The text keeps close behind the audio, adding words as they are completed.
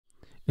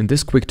In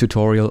this quick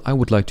tutorial, I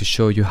would like to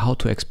show you how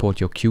to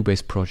export your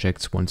Cubase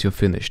projects once you're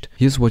finished.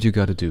 Here's what you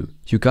gotta do.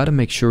 You gotta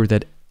make sure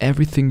that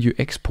everything you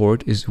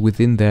export is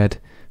within that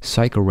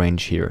cycle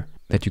range here,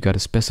 that you gotta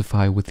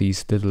specify with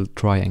these little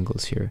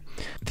triangles here.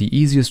 The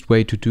easiest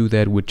way to do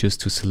that would just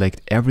to select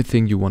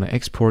everything you want to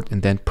export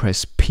and then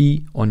press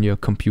P on your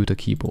computer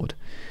keyboard.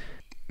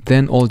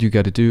 Then all you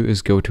gotta do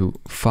is go to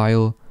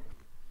File,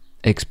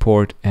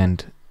 Export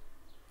and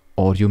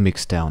Audio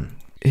Mixdown.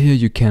 Here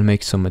you can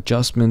make some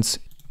adjustments.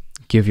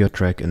 Give your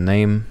track a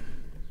name.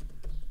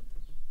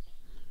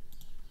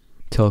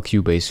 Tell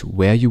Cubase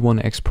where you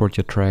want to export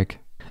your track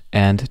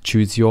and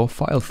choose your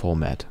file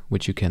format,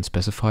 which you can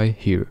specify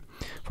here.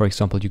 For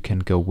example, you can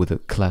go with a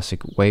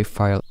classic WAV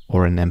file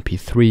or an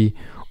MP3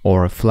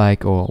 or a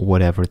FLAC or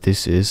whatever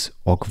this is,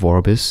 Ogg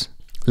Vorbis.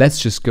 Let's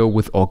just go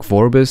with Ogg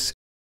Vorbis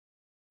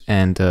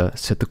and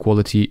set the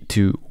quality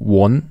to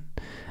 1.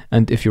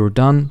 And if you're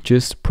done,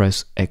 just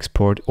press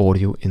Export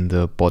Audio in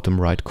the bottom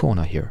right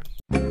corner here.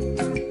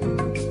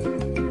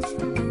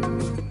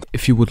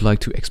 If you would like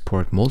to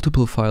export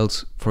multiple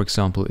files, for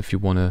example, if you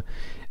want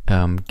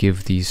to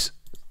give these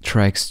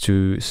tracks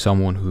to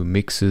someone who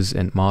mixes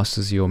and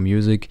masters your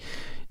music,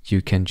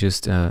 you can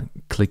just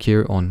click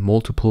here on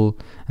multiple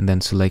and then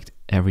select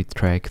every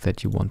track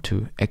that you want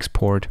to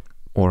export,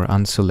 or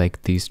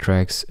unselect these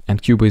tracks,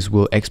 and Cubase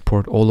will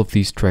export all of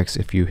these tracks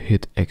if you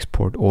hit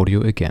Export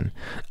Audio again.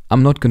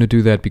 I'm not going to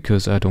do that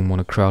because I don't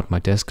want to crowd my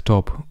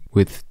desktop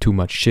with too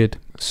much shit,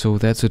 so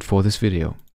that's it for this video.